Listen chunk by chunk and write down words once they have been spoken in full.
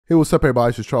Hey, what's up,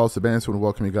 everybody? This is Charles Sabanson. I want to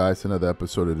welcome you guys to another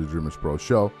episode of the DREAMERSPRO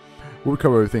show, where we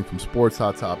cover everything from sports,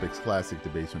 hot topics, classic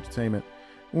debates, entertainment,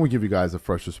 and we give you guys a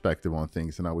fresh perspective on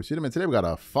things. And I wish you them. And today we got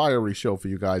a fiery show for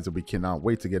you guys that we cannot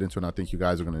wait to get into, and I think you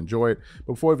guys are going to enjoy it.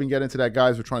 Before we even get into that,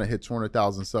 guys, we're trying to hit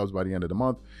 200,000 subs by the end of the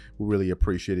month. We really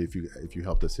appreciate it if you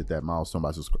helped us hit that milestone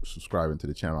by subscribing to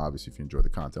the channel, obviously, if you enjoy the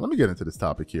content. Let me get into this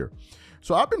topic here.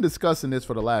 So I've been discussing this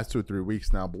for the last 2 or 3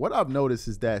 weeks now, but what I've noticed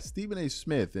is that Stephen A.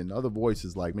 Smith and other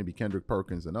voices like maybe Kendrick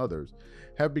Perkins and others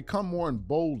have become more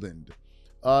emboldened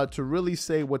to really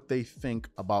say what they think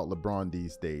about LeBron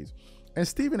these days. And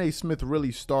Stephen A. Smith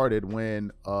really started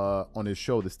when on his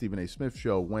show, the Stephen A. Smith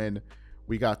show, when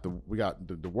we got the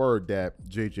word that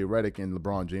JJ Redick and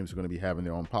LeBron James are going to be having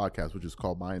their own podcast, which is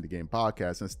called Behind the Game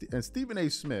Podcast. And Stephen A.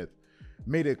 Smith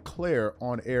made it clear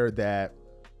on air that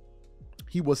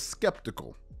he was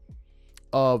skeptical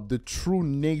of the true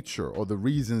nature or the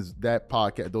reasons that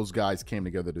those guys came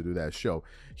together to do that show.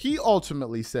 He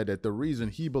ultimately said that the reason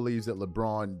he believes that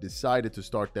LeBron decided to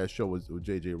start that show with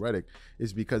JJ Redick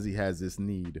is because he has this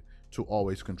need to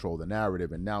always control the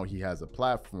narrative, and now he has a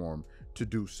platform to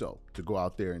do so, to go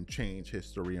out there and change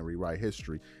history and rewrite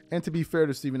history. And to be fair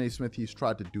to Stephen A. Smith, he's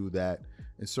tried to do that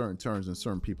in certain terms, and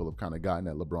certain people have kind of gotten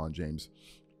at LeBron James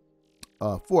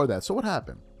for that. So what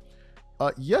happened?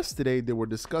 Yesterday, they were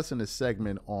discussing a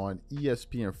segment on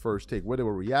ESPN First Take where they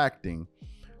were reacting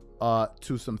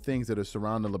to some things that are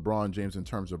surrounding LeBron James in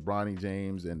terms of Bronny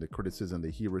James and the criticism that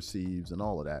he receives and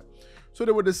all of that. So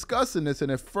they were discussing this,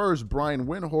 and at first, Brian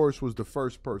Windhorst was the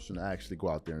first person to actually go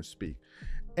out there and speak.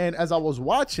 And as I was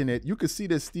watching it, you could see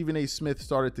that Stephen A. Smith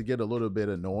started to get a little bit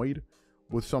annoyed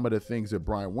with some of the things that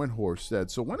Brian Windhorst said.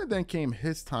 So when it then came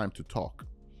his time to talk,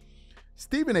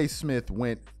 Stephen A. Smith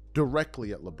went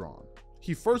directly at LeBron.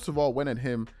 He first of all went at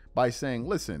him by saying,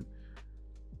 listen,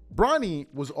 Bronny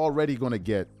was already going to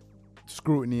get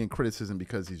scrutiny and criticism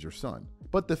because he's your son.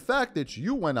 But the fact that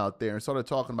you went out there and started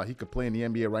talking about he could play in the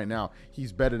NBA right now,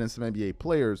 he's better than some NBA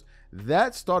players,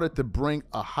 that started to bring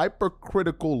a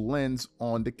hypercritical lens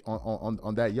on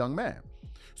that young man.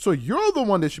 So you're the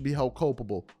one that should be held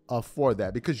culpable for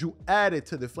that, because you added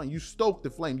to the flame. You stoked the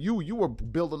flame. You were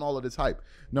building all of this hype,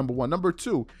 number one. Number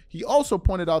two, he also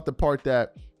pointed out the part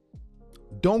that,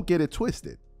 don't get it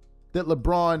twisted, that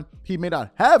LeBron, he may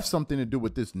not have something to do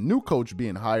with this new coach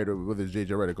being hired, or whether it's JJ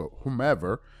Redick or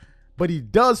whomever, but he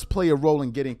does play a role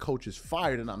in getting coaches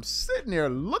fired. And I'm sitting there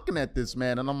looking at this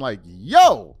man, and I'm like,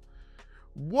 yo,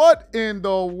 what in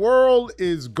the world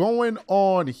is going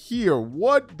on here?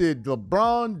 What did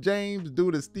LeBron James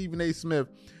do to Stephen A. Smith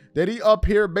that he up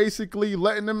here basically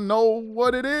letting them know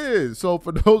what it is? So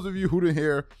for those of you who didn't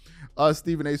hear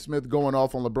Stephen A. Smith going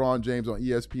off on LeBron James on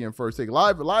ESPN First Take,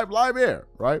 live air,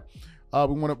 right? We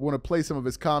want to play some of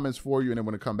his comments for you, and then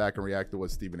want to come back and react to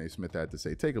what Stephen A. Smith had to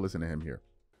say. Take a listen to him here.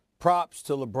 Props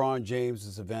to LeBron James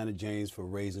and Savannah James for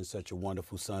raising such a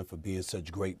wonderful son, for being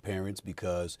such great parents,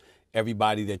 because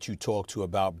everybody that you talk to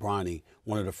about Bronny,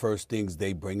 one of the first things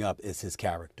they bring up is his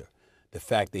character. The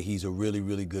fact that he's a really,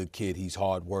 really good kid. He's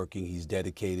hardworking, he's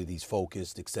dedicated, he's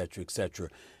focused, et cetera, et cetera.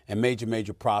 And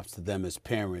major props to them as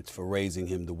parents for raising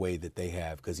him the way that they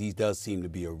have, because he does seem to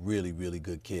be a really, really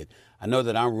good kid. I know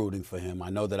that I'm rooting for him. I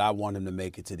know that I want him to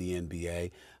make it to the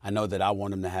NBA. I know that I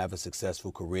want him to have a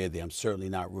successful career there. I'm certainly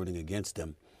not rooting against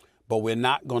him. But we're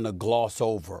not going to gloss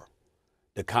over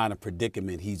the kind of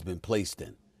predicament he's been placed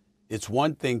in. It's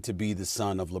one thing to be the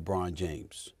son of LeBron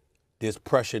James. There's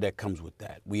pressure that comes with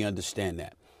that. We understand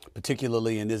that.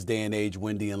 Particularly in this day and age,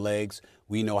 Wendy and Legs,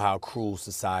 we know how cruel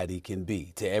society can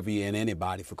be to every and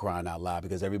anybody, for crying out loud,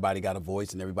 because everybody got a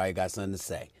voice and everybody got something to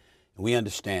say. And we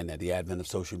understand that, the advent of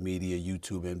social media,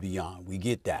 YouTube, and beyond. We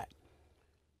get that.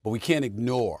 But we can't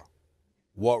ignore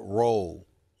what role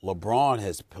LeBron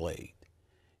has played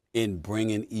in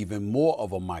bringing even more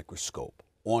of a microscope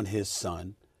on his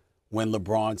son when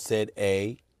LeBron said,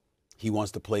 A, he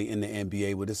wants to play in the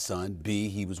NBA with his son. B,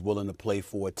 he was willing to play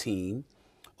for a team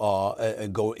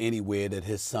and go anywhere that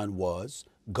his son was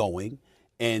going.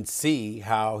 And C,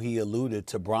 how he alluded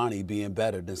to Bronny being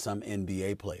better than some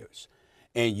NBA players.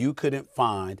 And you couldn't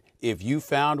find, if you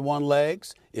found one,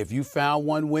 Legs, if you found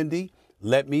one, Wendy,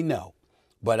 let me know.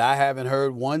 But I haven't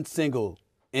heard one single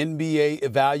NBA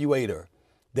evaluator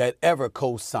that ever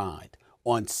co-signed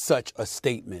on such a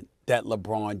statement that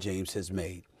LeBron James has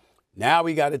made. Now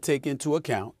we have to take into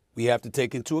account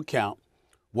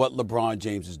what LeBron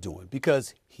James is doing,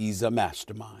 because he's a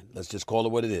mastermind. Let's just call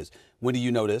it what it is. Wendy,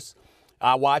 you know this.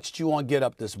 I watched you on Get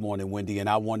Up this morning, Wendy, and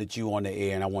I wanted you on the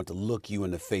air, and I wanted to look you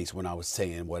in the face when I was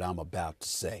saying what I'm about to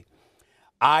say.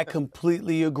 I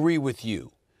completely agree with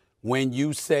you when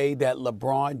you say that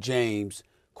LeBron James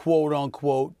quote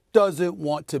unquote, doesn't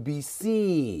want to be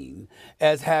seen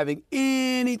as having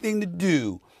anything to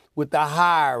do with the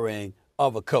hiring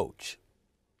of a coach.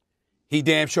 He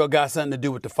damn sure got something to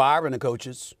do with the firing of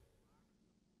coaches.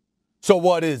 So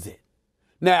what is it?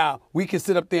 Now, we can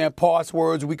sit up there and parse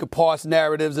words, we could parse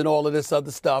narratives and all of this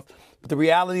other stuff, but the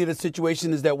reality of the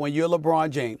situation is that when you're LeBron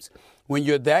James, when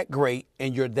you're that great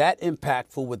and you're that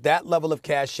impactful with that level of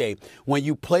cachet, when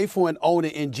you play for an owner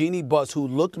in Jeannie Buss who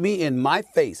looked me in my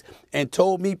face and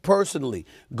told me personally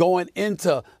going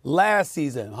into last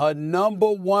season, her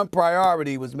number one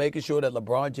priority was making sure that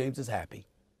LeBron James is happy.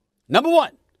 Number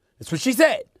one. That's what she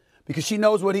said, because she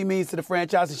knows what he means to the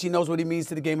franchise and she knows what he means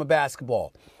to the game of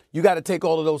basketball. You got to take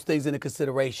all of those things into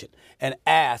consideration and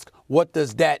ask, what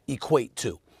does that equate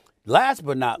to? Last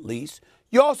but not least,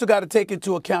 you also got to take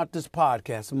into account this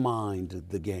podcast, Mind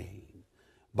the Game,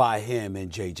 by him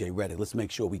and JJ Redick. Let's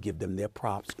make sure we give them their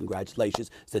props.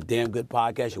 Congratulations. It's a damn good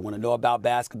podcast. You want to know about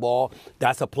basketball?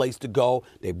 That's a place to go.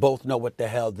 They both know what the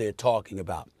hell they're talking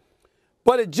about.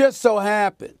 But it just so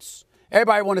happens,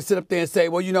 everybody want to sit up there and say,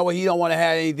 well, you know what, he don't want to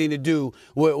have anything to do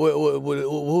with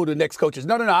who the next coach is.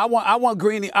 No. I want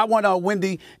Greeny, I want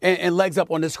Wendy and Legs up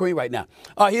on the screen right now.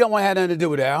 He don't want to have nothing to do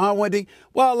with that, huh, Wendy?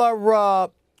 Well,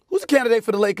 who's the candidate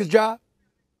for the Lakers job?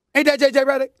 Ain't that JJ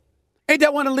Redick? Ain't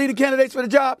that one of the leading candidates for the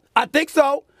job? I think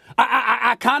so.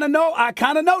 I kind of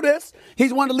know this.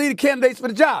 He's one of the leading candidates for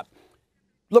the job.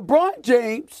 LeBron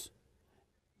James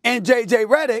and JJ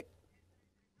Redick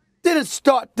didn't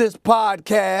start this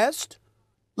podcast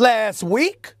last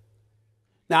week.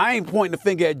 Now, I ain't pointing the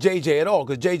finger at JJ at all,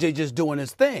 because JJ just doing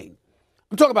his thing.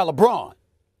 I'm talking about LeBron.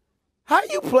 How are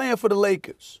you playing for the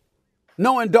Lakers,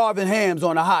 knowing Darvin Ham's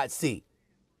on a hot seat,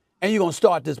 and you're going to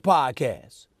start this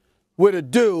podcast with a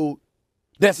dude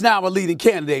that's now a leading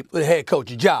candidate for the head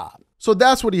coaching job? So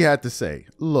that's what he had to say.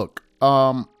 Look,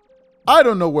 I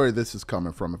don't know where this is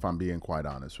coming from, if I'm being quite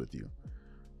honest with you.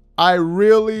 I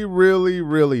really, really,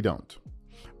 really don't.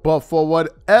 But for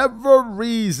whatever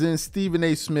reason, Stephen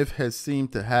A. Smith has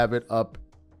seemed to have it up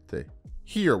to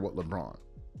hear what LeBron,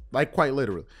 like quite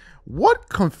literally. What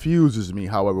confuses me,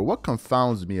 however, what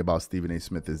confounds me about Stephen A.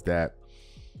 Smith is that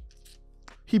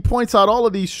he points out all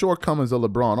of these shortcomings of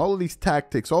LeBron, all of these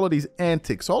tactics, all of these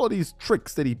antics, all of these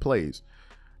tricks that he plays.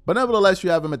 But nevertheless,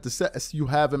 you have him as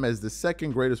the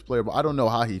second greatest player. But I don't know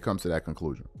how he comes to that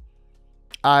conclusion.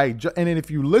 And then if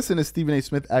you listen to Stephen A.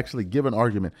 Smith actually give an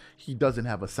argument, he doesn't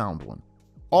have a sound one.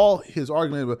 All his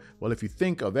argument, well, if you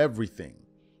think of everything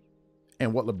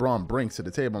and what LeBron brings to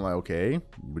the table, I'm like, okay,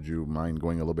 would you mind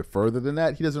going a little bit further than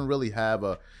that? He doesn't really have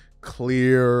a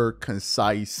clear,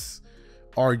 concise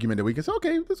argument that we can say,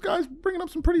 okay, this guy's bringing up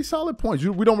some pretty solid points.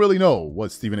 We don't really know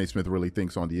what Stephen A. Smith really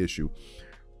thinks on the issue.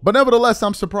 But nevertheless,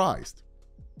 I'm surprised.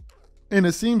 And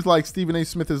it seems like Stephen A.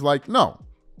 Smith is like, no.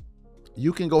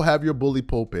 You can go have your bully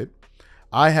pulpit.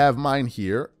 I have mine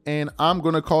here, and I'm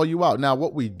going to call you out. Now,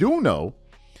 what we do know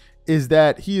is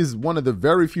that he is one of the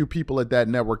very few people at that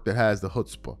network that has the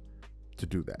chutzpah to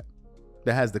do that,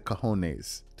 that has the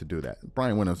cojones to do that.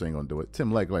 Brian Winters ain't going to do it.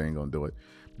 Tim Legler ain't going to do it.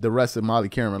 The rest of Molly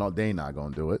Cameron, they not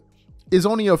going to do it. It's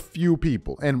only a few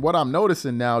people. And what I'm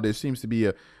noticing now, there seems to be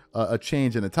a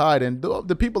change in the tide. And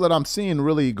the people that I'm seeing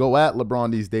really go at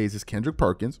LeBron these days is Kendrick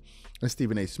Perkins and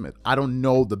Stephen A. Smith. I don't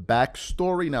know the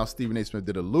backstory. Now, Stephen A. Smith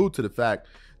did allude to the fact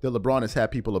that LeBron has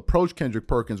had people approach Kendrick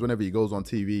Perkins whenever he goes on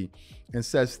TV and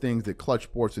says things that Clutch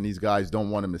Sports and these guys don't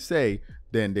want him to say.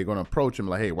 Then they're going to approach him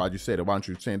like, hey, why'd you say that? Why don't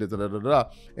you say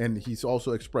that? And he's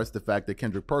also expressed the fact that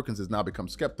Kendrick Perkins has now become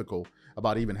skeptical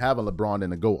about even having LeBron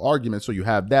in a GOAT argument. So you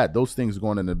have that. Those things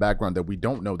going in the background that we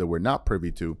don't know, that we're not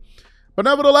privy to. But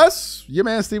nevertheless, your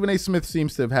man Stephen A. Smith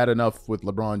seems to have had enough with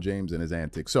LeBron James and his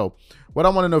antics. So what I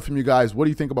want to know from you guys, what do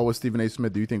you think about what Stephen A.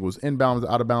 Smith? Do you think it was inbounds,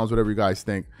 out of bounds, whatever you guys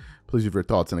think? Please leave your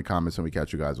thoughts in the comments, and we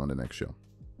catch you guys on the next show.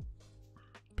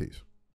 Peace.